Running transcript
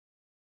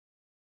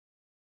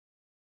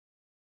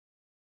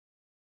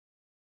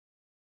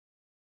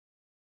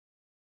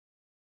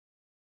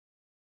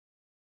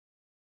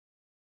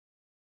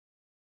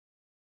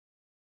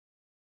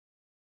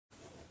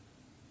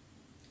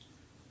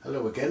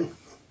Hello again,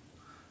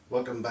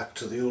 welcome back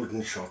to the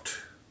Olden Shot.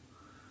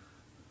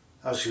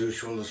 As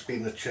usual, there's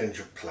been a change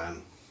of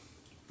plan.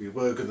 We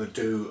were going to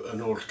do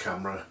an old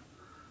camera,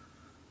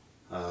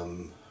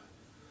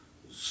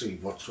 see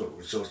what sort of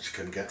results you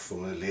can get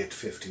from a late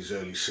 50s,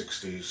 early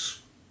 60s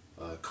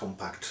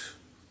compact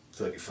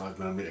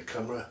 35mm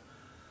camera,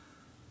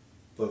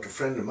 but a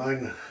friend of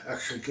mine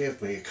actually gave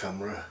me a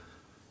camera,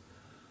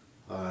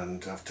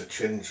 and after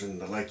changing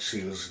the light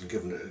seals and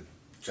giving it a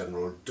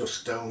general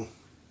dust down,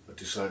 I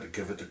decided to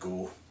give it a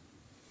go.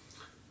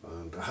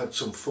 And I had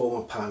some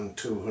Fomapan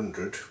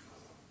 200,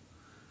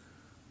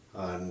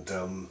 and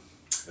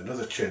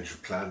another change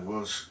of plan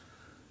was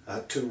I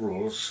had two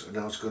rolls, and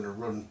I was going to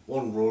run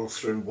one roll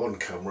through one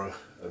camera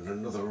and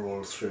another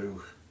roll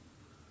through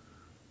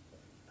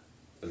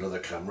another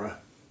camera,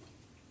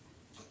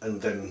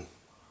 and then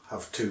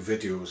have two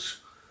videos.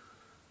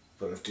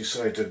 But I've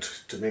decided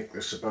to make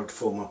this about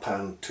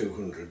Fomapan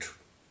 200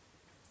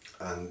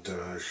 and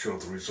show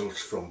the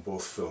results from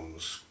both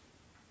films.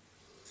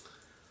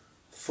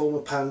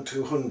 Fomapan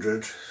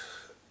 200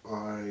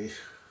 I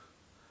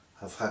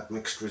have had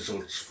mixed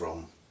results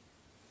from,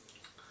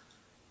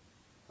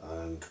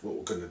 and what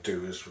we're going to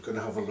do is we're going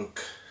to have a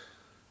look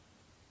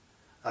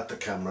at the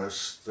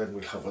cameras, then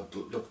we'll have a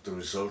look at the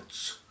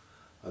results,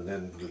 and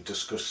then we'll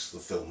discuss the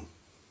film.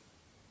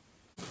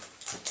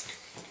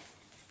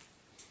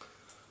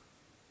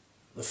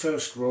 The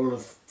first roll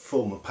of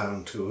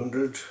Fomapan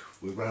 200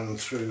 we ran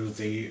through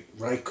the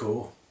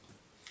Ricoh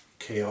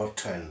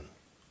KR10.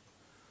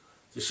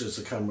 This is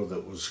the camera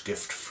that was a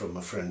gift from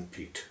a friend,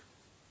 Pete.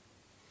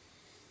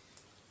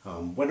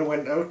 When I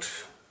went out,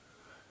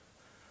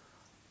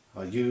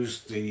 I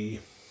used the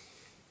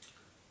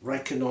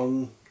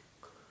Ricoh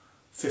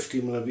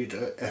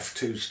 50mm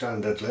f2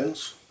 standard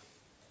lens.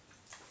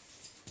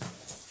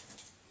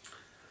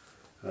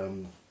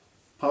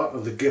 Part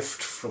of the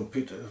gift from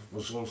Peter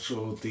was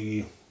also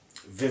the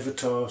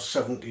Vivitar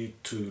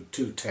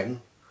 70-210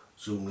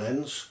 zoom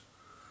lens,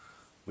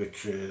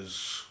 which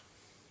is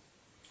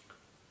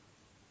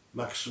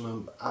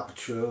maximum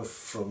aperture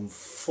from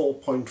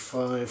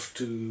 4.5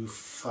 to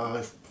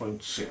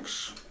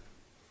 5.6.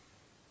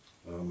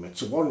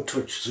 It's a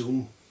one-touch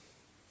zoom,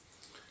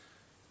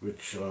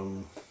 which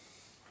the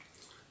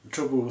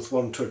trouble with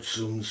one-touch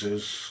zooms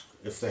is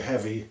if they're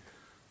heavy,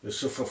 they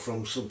suffer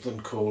from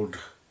something called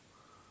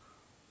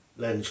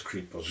lens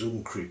creep or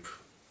zoom creep.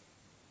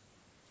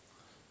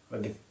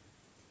 When the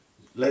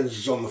lens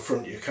is on the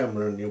front of your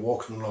camera and you're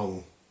walking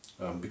along,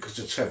 because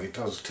it's heavy, it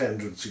has a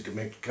tendency to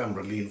make the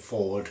camera lean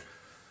forward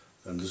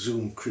and the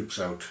zoom creeps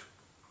out.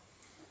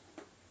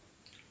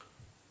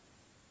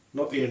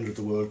 Not the end of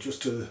the world,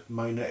 just a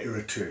minor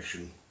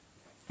irritation.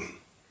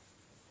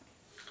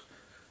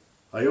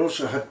 I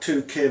also had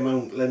two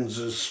K-mount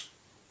lenses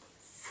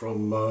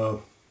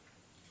from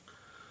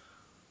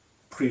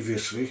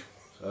previously.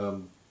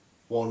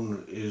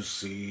 One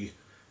is the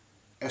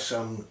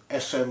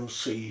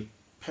SMC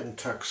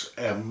Pentax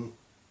M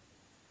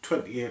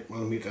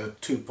 28mm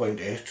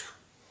 2.8.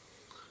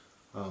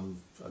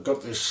 I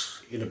got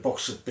this in a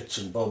box of bits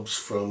and bobs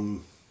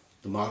from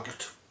the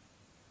market.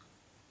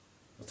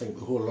 I think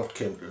the whole lot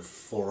came to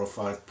 £4 or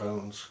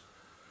 £5.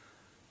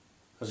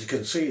 As you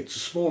can see, it's a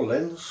small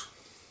lens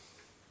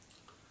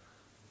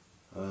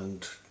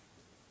and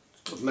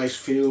it's got a nice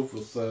feel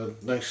with a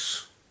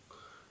nice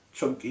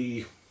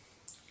chunky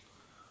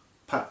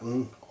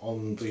pattern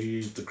on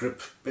the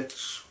grip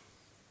bits.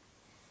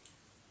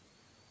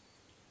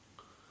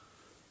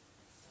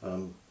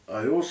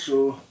 I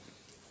also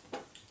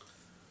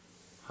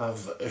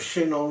have a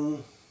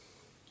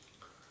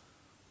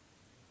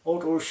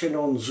Auto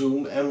Chinon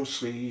Zoom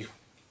M3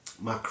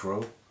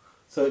 macro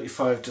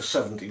 35 to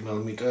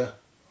 70mm,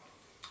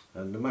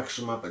 and the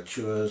maximum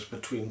aperture is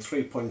between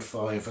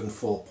 3.5 and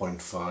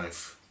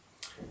 4.5.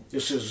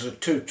 This is a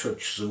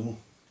two-touch zoom,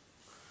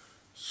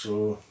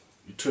 so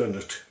you turn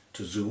it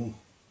to zoom,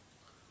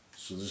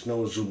 so there's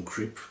no zoom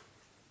creep,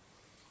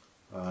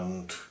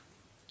 and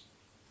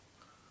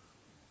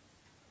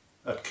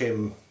that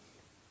came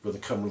with a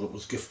camera that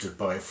was gifted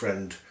by a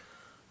friend.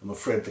 I'm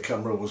afraid the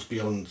camera was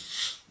beyond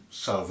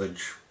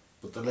salvage,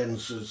 but the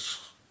lens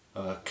is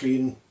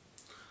clean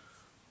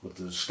with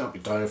the snappy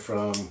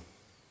diaphragm,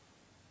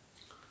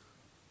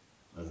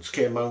 and it's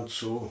K-mount,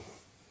 so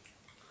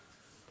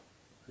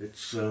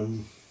it's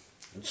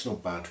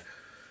not bad.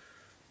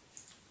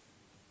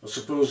 I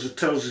suppose it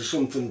tells you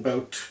something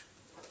about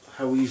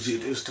how easy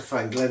it is to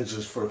find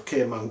lenses for a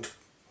K-mount,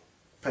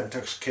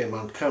 Pentax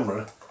K-mount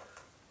camera,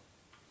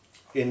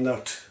 in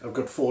that I've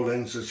got four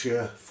lenses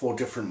here, four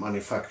different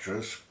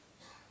manufacturers,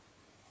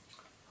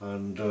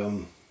 and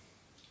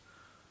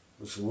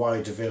there's a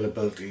wide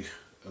availability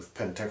of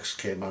Pentax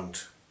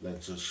K-mount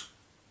lenses.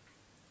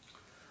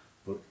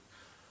 But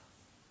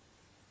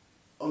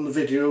on the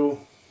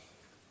video,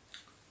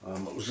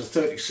 it was a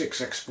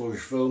 36 exposure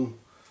film.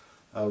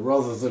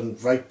 Rather than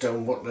write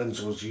down what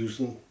lens I was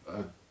using,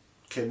 I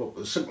came up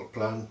with a simple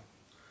plan.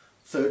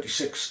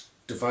 36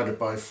 divided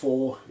by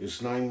 4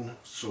 is 9,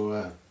 so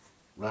I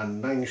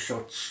ran 9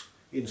 shots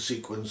in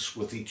sequence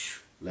with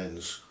each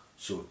lens,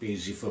 so it'd be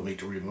easy for me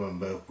to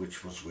remember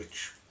which was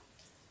which.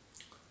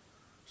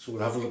 So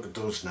we'll have a look at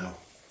those now.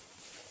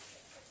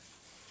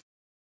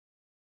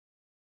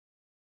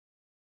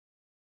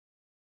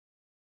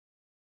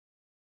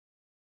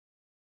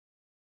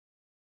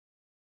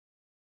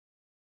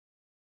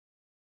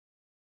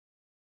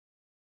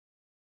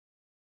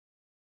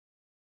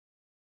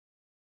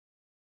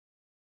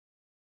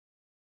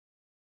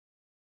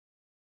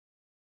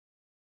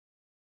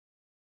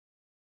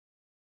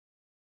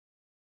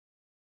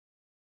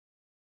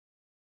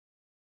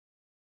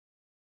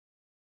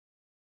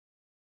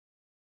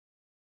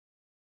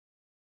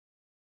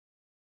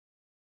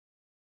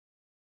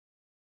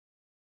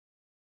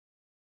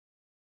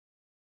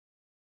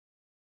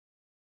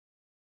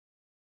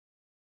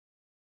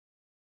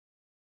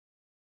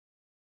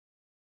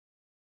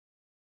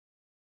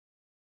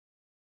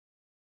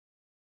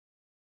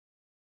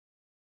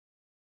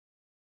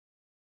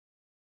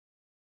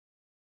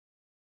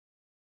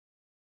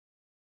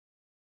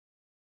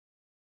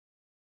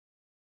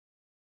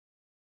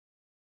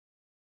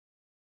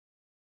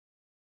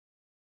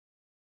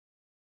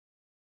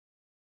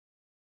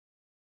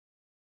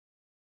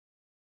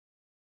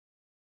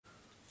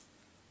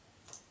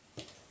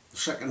 The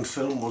second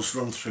film was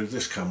run through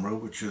this camera,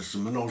 which is the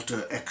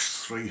Minolta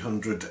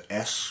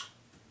X300S,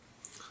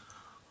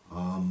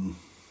 and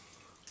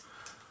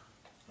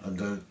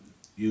I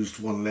used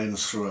one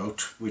lens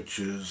throughout, which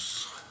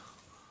is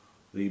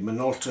the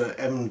Minolta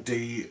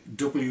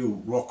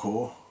MDW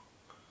Ricoh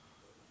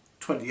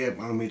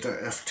 28mm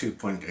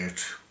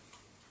f2.8.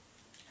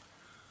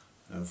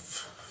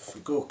 If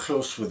we go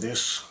close with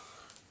this,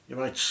 you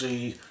might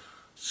see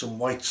some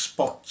white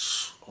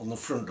spots on the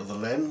front of the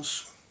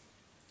lens.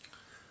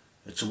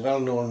 It's a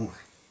well-known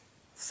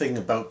thing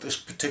about this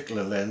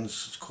particular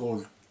lens. It's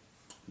called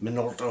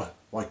Minolta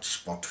white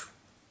spot.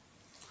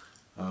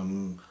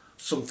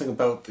 Something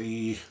about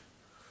the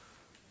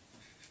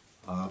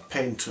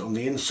paint on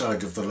the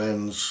inside of the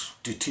lens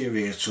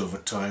deteriorates over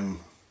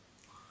time,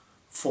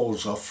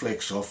 falls off,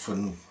 flakes off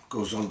and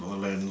goes onto the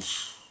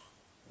lens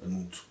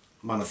and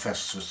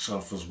manifests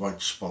itself as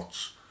white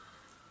spots.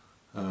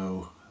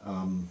 Now,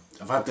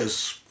 I've had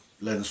this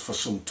lens for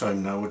some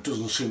time now. It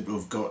doesn't seem to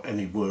have got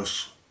any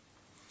worse,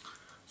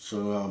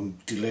 so I'm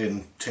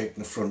delaying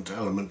taking the front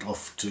element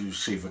off to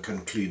see if I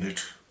can clean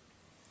it.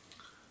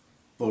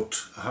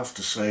 But I have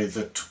to say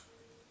that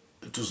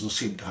it doesn't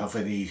seem to have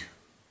any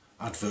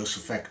adverse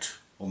effect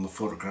on the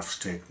photographs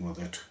taken with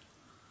it.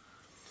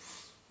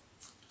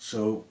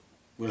 So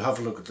we'll have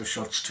a look at the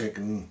shots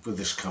taken with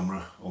this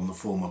camera on the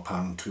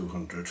Fomapan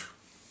 200.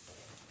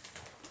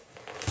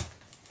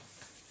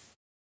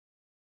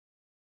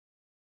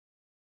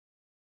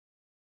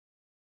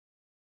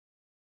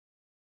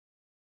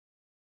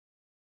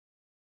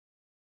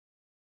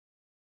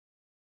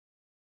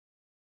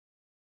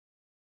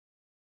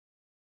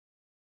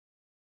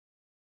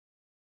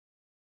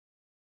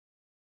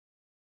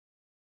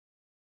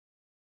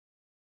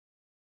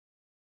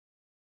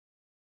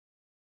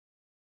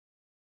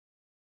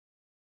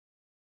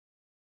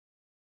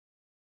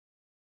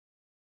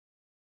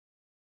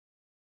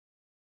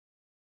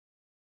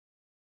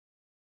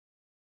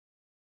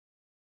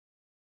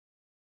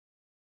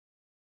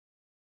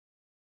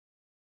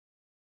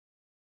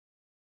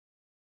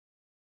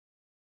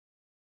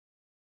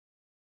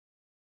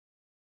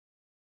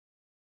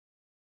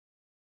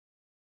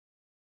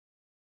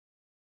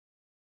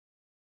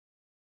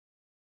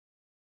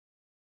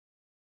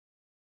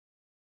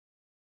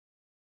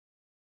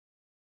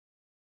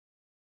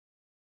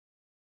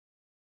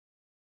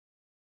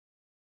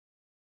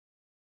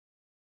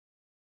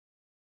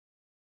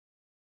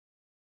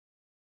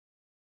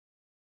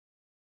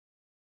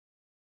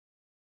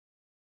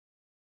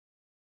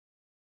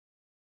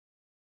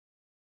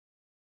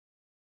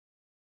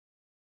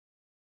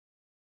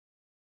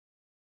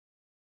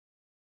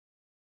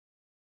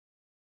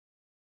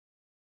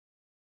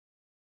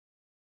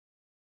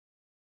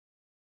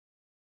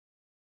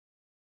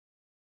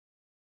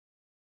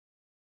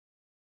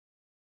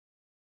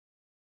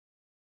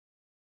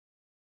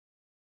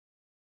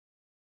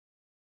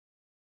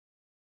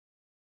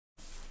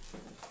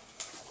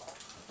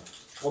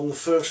 On the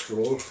first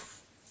roll,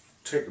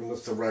 taken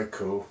with the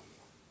Ricoh,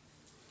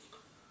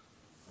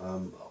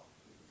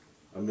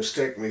 I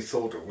mistakenly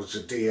thought it was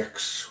a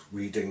DX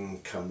reading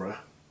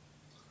camera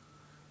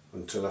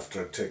until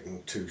after I'd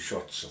taken 2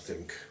 shots, I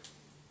think.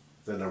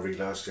 Then I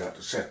realised you had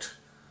to set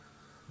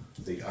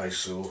the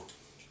ISO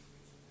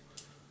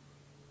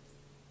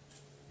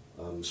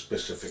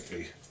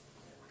specifically.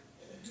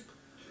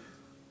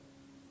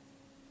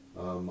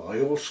 I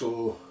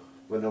also,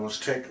 when I was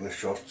taking the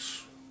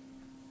shots,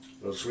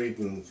 I was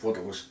reading what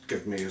it was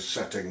giving me as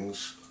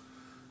settings.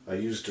 I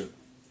used it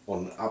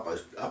on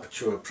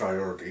aperture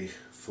priority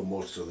for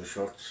most of the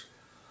shots,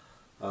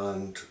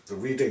 and the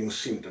readings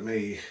seemed to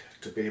me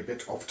to be a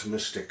bit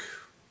optimistic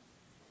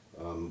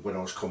when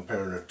I was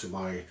comparing it to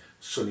my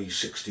Sunny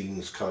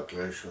 16's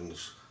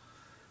calculations.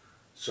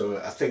 So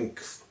I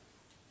think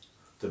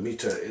the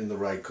meter in the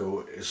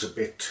Ricoh is a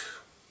bit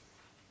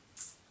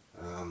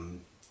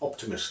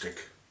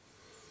optimistic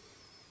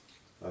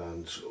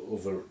and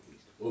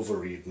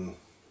overreading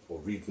or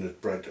reading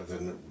it brighter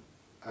than it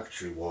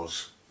actually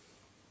was.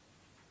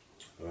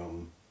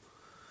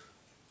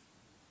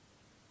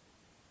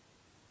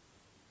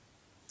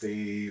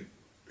 The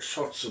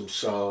shots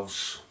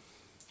themselves,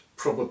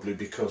 probably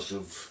because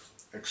of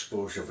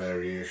exposure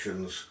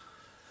variations,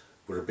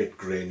 were a bit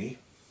grainy.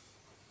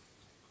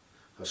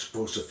 I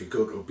suppose if you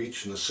go to a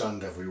beach and there's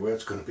sand everywhere,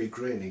 it's going to be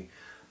grainy,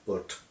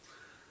 but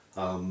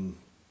some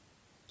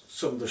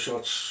of the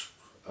shots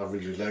I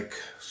really like,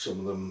 some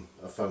of them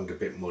I found a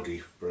bit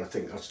muddy, but I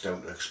think that's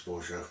down to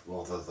exposure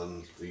rather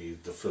than the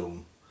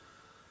film.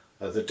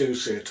 They do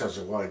say it has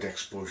a wide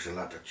exposure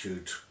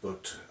latitude,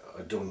 but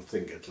I don't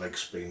think it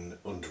likes being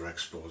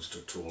underexposed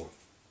at all.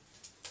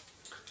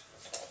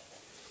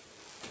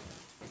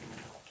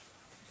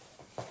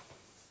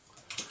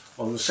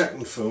 On the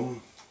second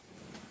film,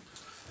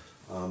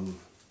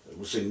 it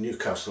was in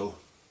Newcastle,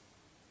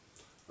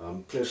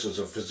 places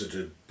I've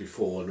visited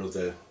before in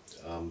other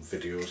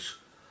videos,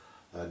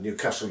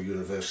 Newcastle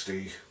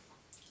University,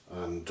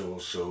 and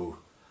also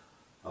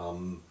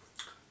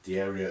the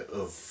area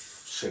of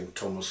St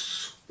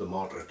Thomas the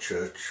Martyr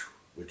Church,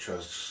 which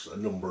has a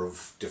number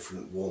of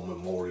different war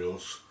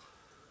memorials,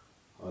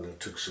 and I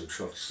took some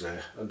shots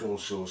there, and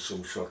also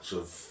some shots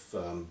of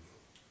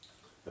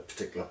a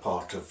particular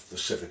part of the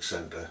Civic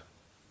Centre.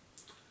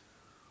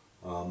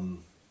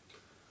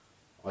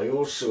 I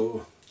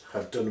also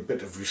had done a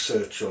bit of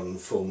research on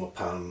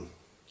Fomapan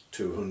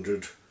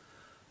 200,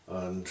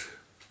 and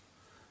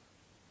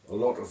a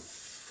lot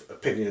of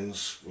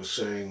opinions were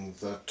saying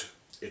that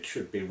it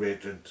should be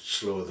rated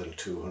slower than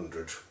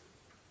 200.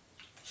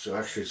 So I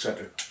actually set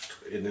it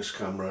in this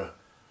camera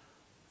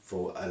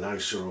for an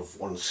ISO of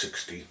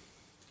 160.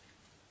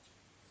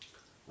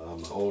 I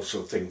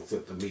also think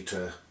that the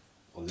meter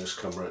on this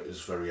camera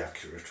is very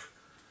accurate.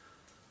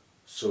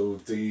 So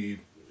the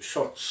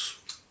shots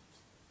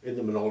in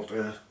the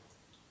Minolta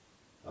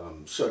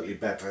certainly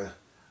better,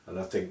 and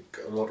I think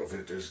a lot of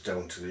it is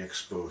down to the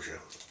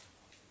exposure.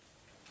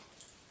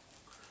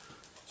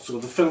 So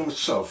the film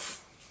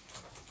itself,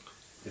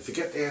 if you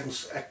get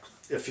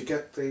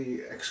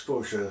the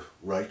exposure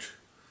right,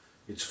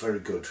 it's very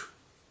good.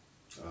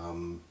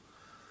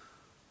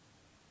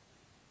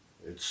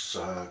 It's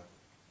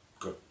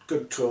got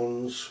good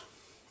tones,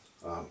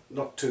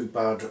 not too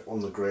bad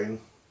on the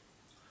grain,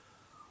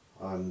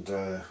 and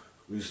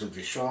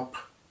reasonably sharp.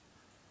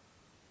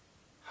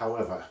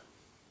 However,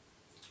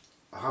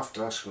 I have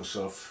to ask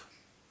myself,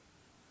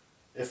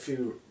 if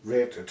you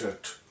rate it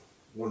at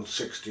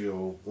 160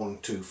 or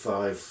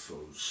 125,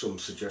 or some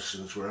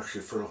suggestions were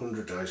actually for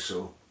 100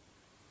 ISO,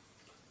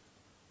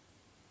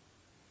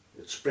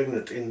 it's bringing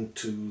it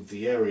into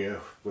the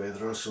area where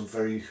there are some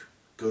very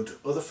good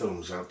other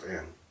films out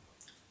there.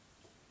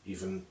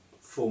 Even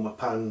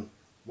Fomapan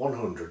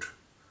 100,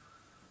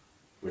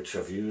 which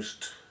I've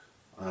used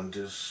and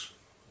is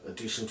a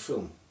decent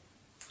film.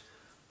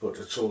 But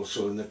it's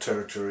also in the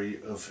territory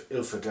of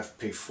Ilfotec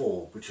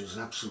FP4, which is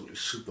an absolutely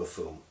super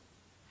film.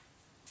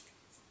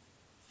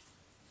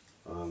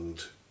 And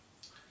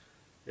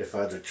if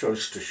I had a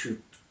choice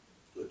between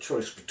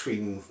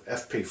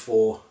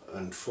FP4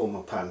 and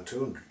Fomapan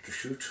 200 to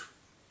shoot,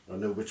 I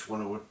know which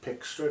one I would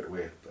pick straight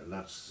away, and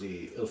that's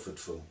the Ilford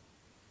film.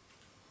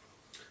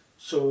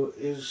 So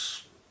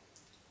is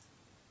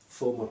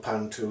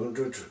Fomapan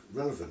 200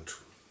 relevant?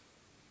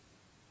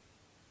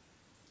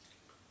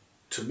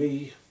 To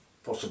me,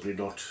 possibly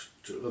not.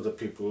 To other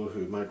people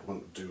who might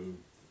want to do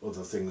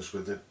other things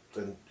with it,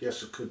 then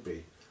yes, it could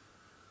be.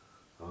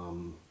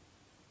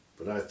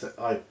 But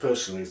I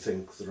personally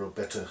think there are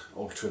better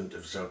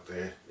alternatives out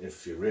there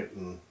if you're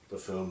rating the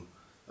film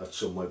at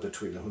somewhere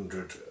between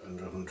 100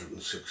 and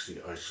 160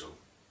 ISO.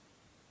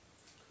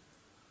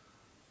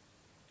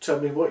 Tell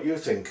me what you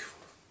think.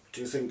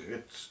 Do you think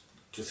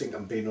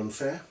I'm being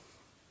unfair?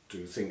 Do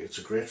you think it's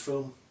a great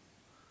film?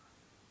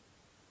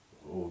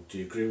 Or do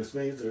you agree with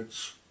me that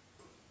it's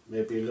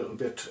maybe a little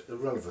bit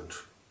irrelevant?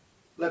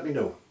 Let me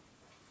know.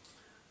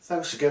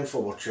 Thanks again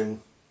for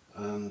watching,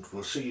 and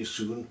we'll see you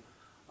soon.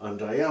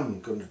 And I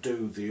am going to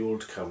do the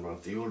old camera,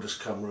 the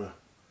oldest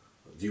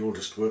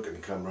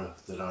working camera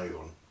that I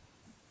own.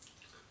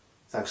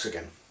 Thanks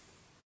again.